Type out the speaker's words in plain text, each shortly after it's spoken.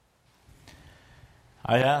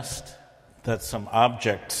I asked that some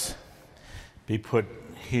objects be put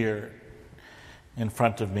here in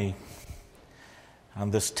front of me on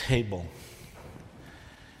this table.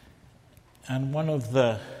 And one of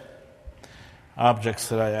the objects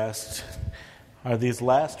that I asked are these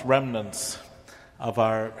last remnants of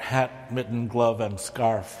our hat, mitten, glove, and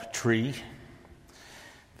scarf tree.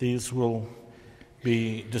 These will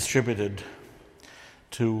be distributed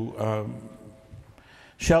to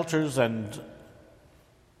shelters and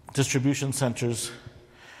distribution centers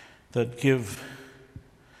that give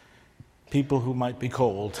people who might be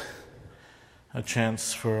cold a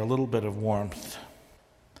chance for a little bit of warmth.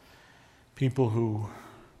 People who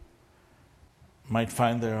might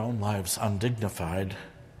find their own lives undignified,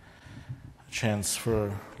 a chance for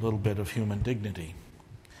a little bit of human dignity.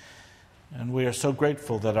 And we are so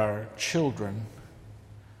grateful that our children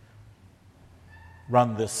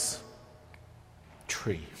run this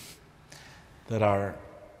tree, that our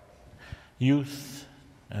youth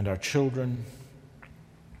and our children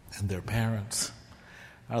and their parents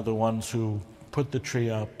are the ones who put the tree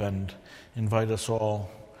up and invite us all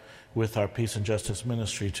with our Peace and Justice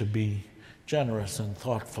Ministry to be generous and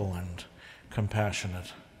thoughtful and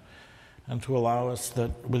compassionate, and to allow us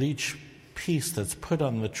that with each piece that's put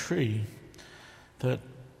on the tree that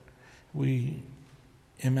we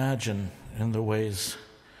imagine in the ways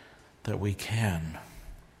that we can,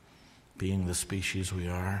 being the species we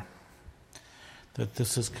are, that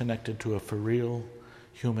this is connected to a for real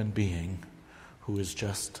human being who is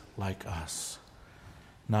just like us,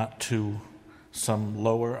 not to some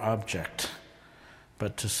lower object,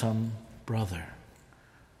 but to some brother,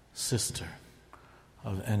 sister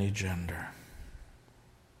of any gender.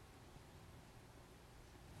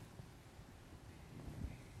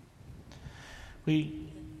 We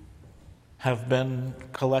have been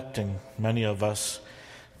collecting, many of us,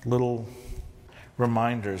 little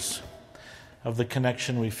reminders of the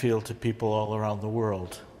connection we feel to people all around the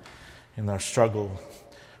world in our struggle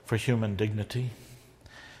for human dignity.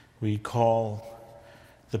 We call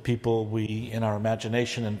the people we, in our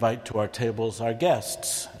imagination, invite to our tables our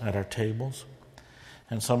guests at our tables.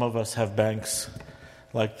 And some of us have banks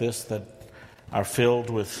like this that are filled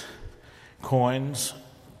with coins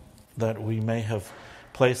that we may have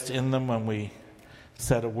placed in them when we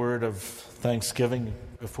said a word of thanksgiving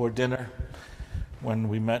before dinner, when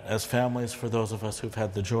we met as families, for those of us who've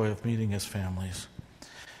had the joy of meeting as families.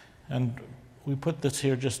 And we put this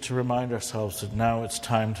here just to remind ourselves that now it's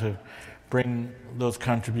time to bring those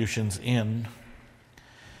contributions in.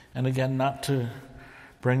 And again, not to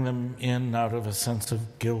bring them in out of a sense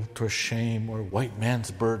of guilt or shame or white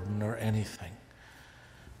man's burden or anything,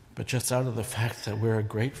 but just out of the fact that we're a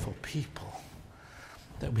grateful people,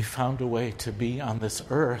 that we found a way to be on this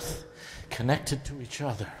earth connected to each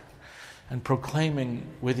other and proclaiming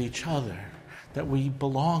with each other that we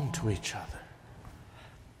belong to each other.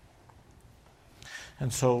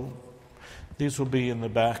 And so these will be in the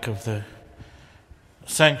back of the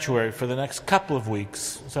sanctuary for the next couple of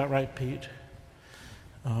weeks. Is that right, Pete?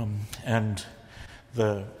 And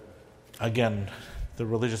the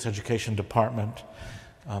Religious Education Department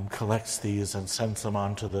collects these and sends them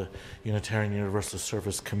on to the Unitarian Universalist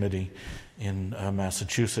Service Committee in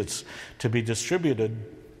Massachusetts to be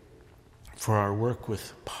distributed for our work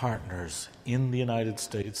with partners in the United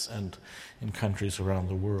States and in countries around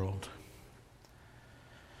the world.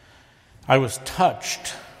 I was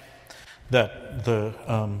touched that the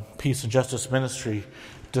Peace and Justice Ministry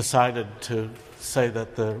decided to say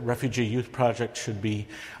that the Refugee Youth Project should be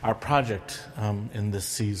our project in this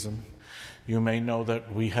season. You may know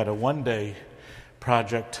that we had a one-day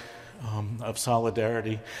project of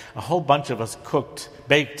solidarity. A whole bunch of us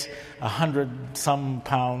baked 1,000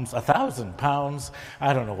 pounds.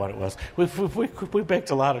 I don't know what it was. We baked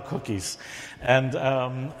a lot of cookies, and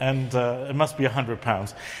it must be 100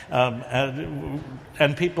 pounds.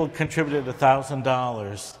 And people contributed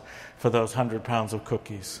 $1,000 for those 100 pounds of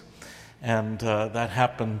cookies, and that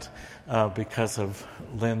happened because of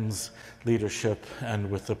Lynn's leadership and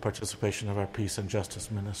with the participation of our Peace and Justice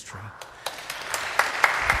Ministry.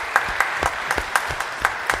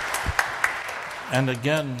 And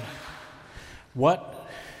again, what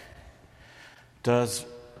does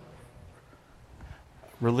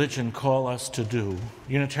religion call us to do?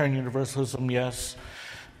 Unitarian Universalism, yes,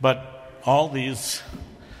 but all these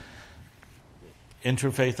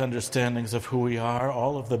interfaith understandings of who we are,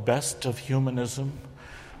 all of the best of humanism,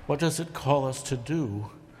 what does it call us to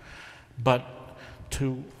do but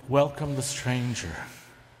to welcome the stranger,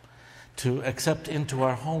 to accept into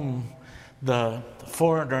our home the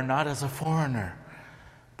foreigner not as a foreigner,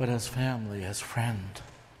 but as family, as friend,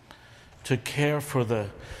 to care for the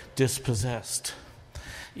dispossessed.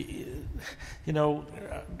 You know,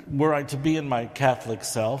 were I to be in my Catholic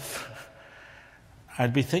self,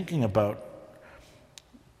 I'd be thinking about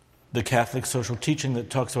the Catholic social teaching that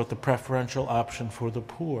talks about the preferential option for the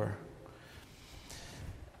poor.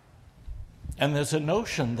 And there's a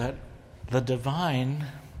notion that the divine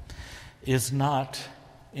is not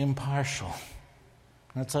impartial.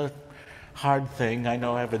 That's a hard thing. I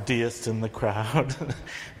know I have a deist in the crowd.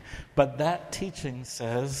 But that teaching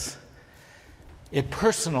says it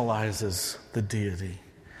personalizes the deity.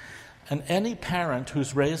 And any parent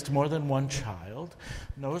who's raised more than one child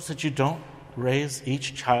knows that you don't raise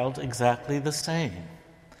each child exactly the same.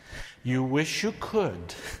 You wish you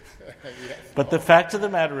could. But the fact of the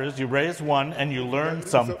matter is you raise one and you learn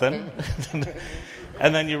something.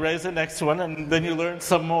 And then you raise the next one and then you learn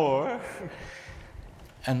some more.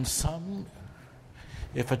 And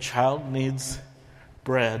if a child needs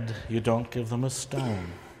bread, you don't give them a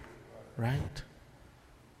stone. Right?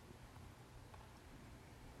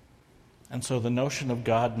 And so the notion of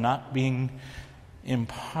God not being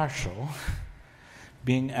impartial,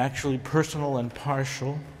 being actually personal and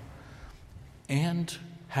partial, and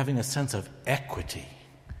having a sense of equity.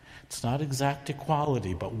 It's not exact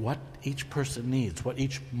equality, but what each person needs, what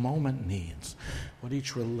each moment needs, what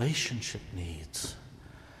each relationship needs.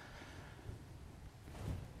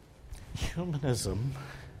 Humanism,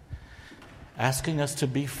 asking us to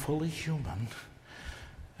be fully human,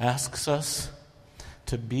 asks us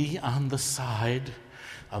to be on the side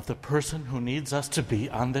of the person who needs us to be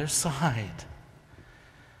on their side.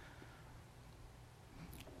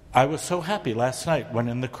 I was so happy last night when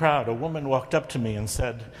in the crowd a woman walked up to me and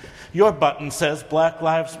said, "Your button says Black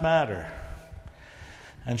Lives Matter."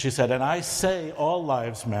 And she said, "And I say all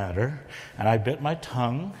lives matter." And I bit my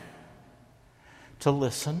tongue to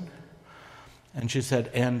listen. And she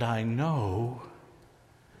said, "And I know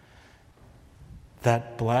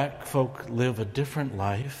that black folk live a different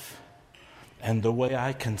life, and the way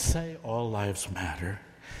I can say all lives matter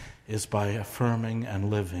is by affirming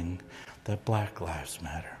and living that black lives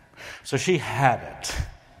matter." So she had it.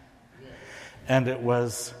 And it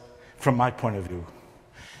was, from my point of view,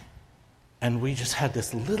 and we just had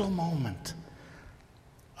this little moment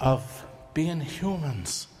of being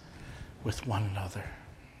humans with one another.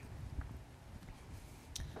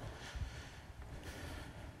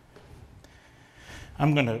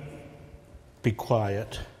 I'm going to be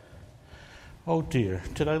quiet. Oh dear,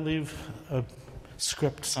 did I leave a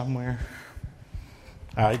script somewhere?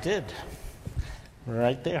 I did.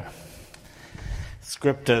 Right there.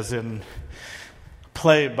 Script as in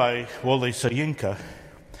play by Wole Soyinka.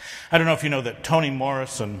 I don't know if you know that Toni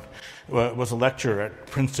Morrison was a lecturer at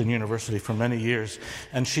Princeton University for many years,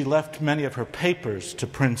 and she left many of her papers to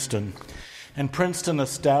Princeton. And Princeton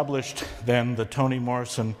established then the Toni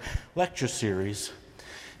Morrison lecture series.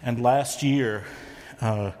 And last year,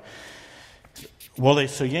 Wole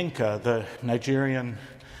Soyinka, the Nigerian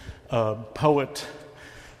poet,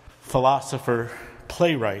 philosopher,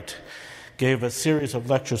 playwright, gave a series of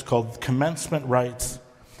lectures called Commencement Rites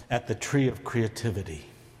at the Tree of Creativity.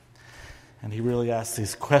 And he really asked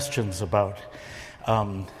these questions about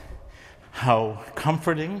how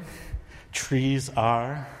comforting trees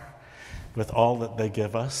are with all that they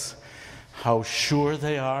give us, how sure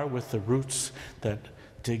they are with the roots that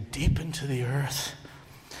dig deep into the earth,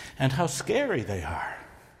 and how scary they are.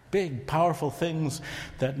 Big, powerful things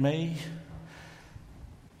that may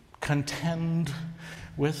contend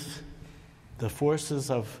with the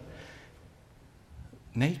forces of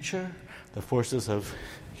nature, the forces of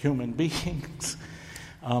human beings,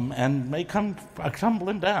 and may come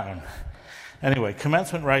tumbling down. Anyway,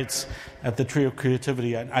 commencement rites at the Tree of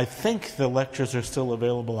Creativity. I think the lectures are still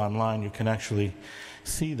available online. You can actually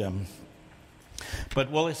see them. But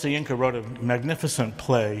Wole Soyinka wrote a magnificent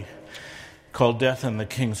play called Death and the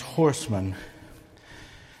King's Horseman,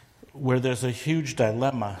 where there's a huge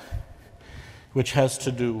dilemma which has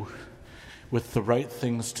to do with the right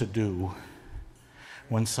things to do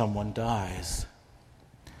when someone dies.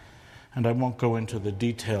 And I won't go into the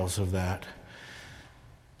details of that.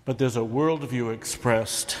 But there's a worldview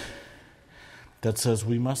expressed that says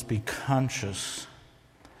we must be conscious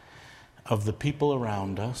of the people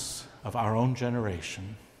around us, of our own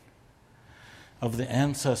generation, of the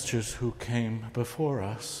ancestors who came before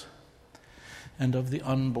us, and of the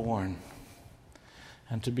unborn,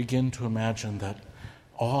 and to begin to imagine that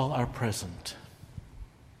all are present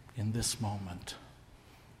in this moment.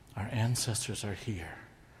 Our ancestors are here.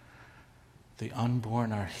 The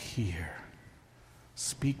unborn are here,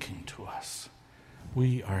 speaking to us.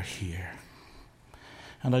 We are here.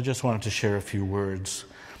 And I just wanted to share a few words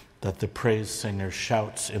that the praise singer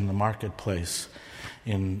shouts in the marketplace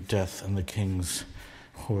in Death and the King's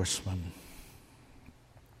Horseman.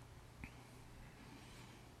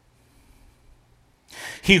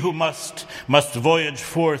 He who must voyage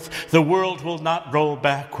forth. The world will not roll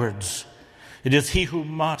backwards. It is he who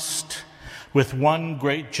must, with one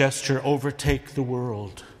great gesture, overtake the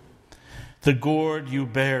world. The gourd you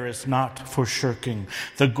bear is not for shirking.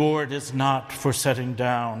 The gourd is not for setting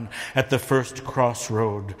down at the first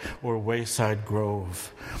crossroad or wayside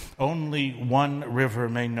grove. Only one river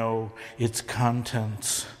may know its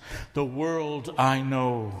contents. The world I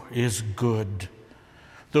know is good.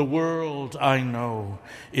 The world I know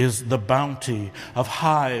is the bounty of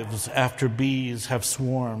hives after bees have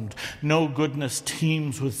swarmed. No goodness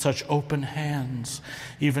teems with such open hands,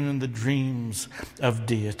 even in the dreams of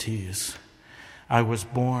deities. I was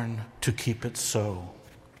born to keep it so.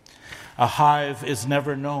 A hive is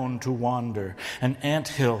never known to wander. An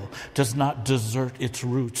anthill does not desert its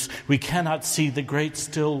roots. We cannot see the great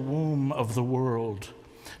still womb of the world.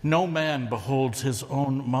 No man beholds his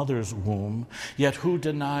own mother's womb, yet who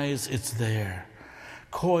denies it's there?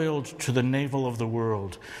 Coiled to the navel of the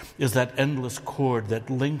world is that endless cord that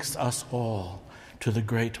links us all to the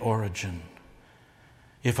great origin.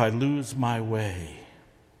 If I lose my way,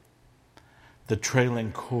 the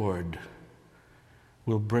trailing cord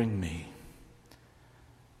will bring me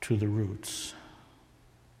to the roots.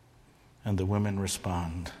 And the women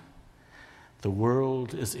respond, the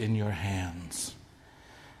world is in your hands.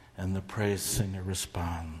 And the praise singer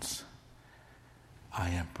responds, I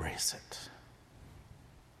embrace it.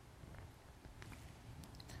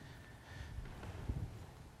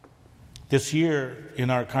 This year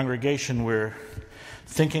in our congregation we're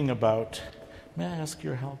thinking about, may I ask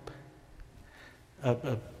your help?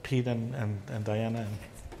 Pete and Diana.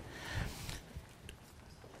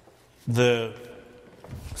 The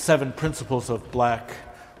 7 principles of Black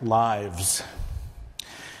lives.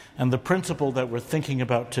 And the principle that we're thinking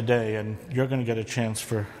about today, and you're going to get a chance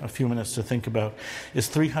for a few minutes to think about, is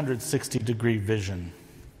 360-degree vision.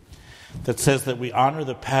 That says that we honor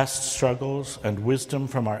the past struggles and wisdom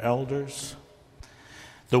from our elders.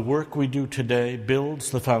 The work we do today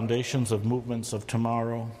builds the foundations of movements of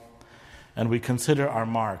tomorrow. And we consider our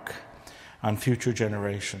mark on future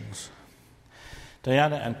generations.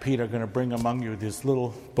 Diana and Pete are going to bring among you these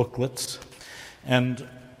little booklets, and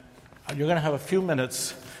you're going to have a few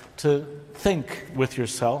minutes to think with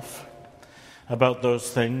yourself about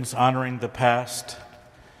those things, honoring the past,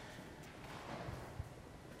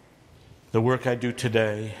 the work I do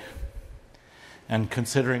today, and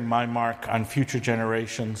considering my mark on future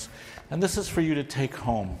generations. And this is for you to take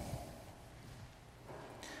home.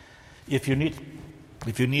 If you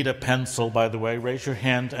need a pencil, by the way, raise your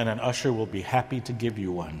hand and an usher will be happy to give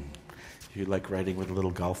you one. If you like writing with a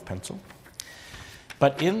little golf pencil.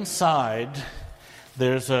 But inside,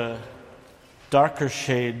 there's a darker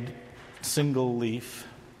shade single leaf.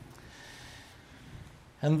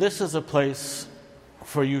 And this is a place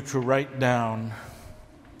for you to write down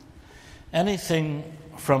anything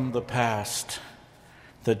from the past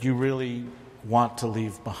that you really want to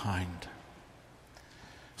leave behind,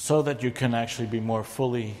 so that you can actually be more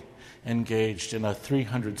fully engaged in a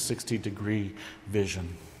 360-degree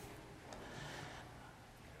vision.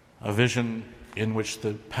 A vision in which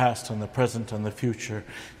the past and the present and the future,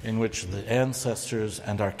 in which the ancestors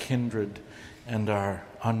and our kindred and our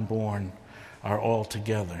unborn are all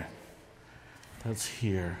together. That's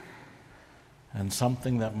here. And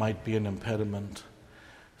something that might be an impediment,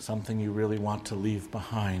 something you really want to leave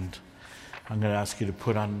behind, I'm going to ask you to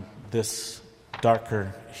put on this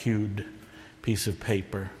darker hued piece of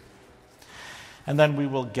paper. And then we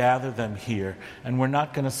will gather them here. And we're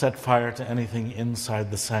not going to set fire to anything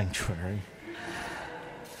inside the sanctuary.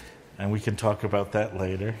 And we can talk about that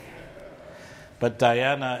later. But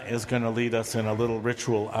Diana is going to lead us in a little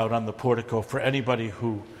ritual out on the portico for anybody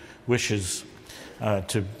who wishes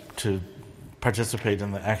to participate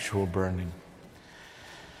in the actual burning.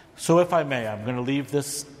 So if I may, I'm going to leave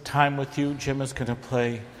this time with you. Jim is going to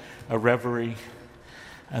play a reverie,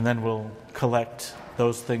 and then we'll collect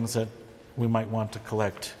those things that we might want to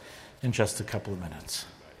collect in just a couple of minutes.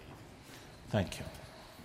 Thank you.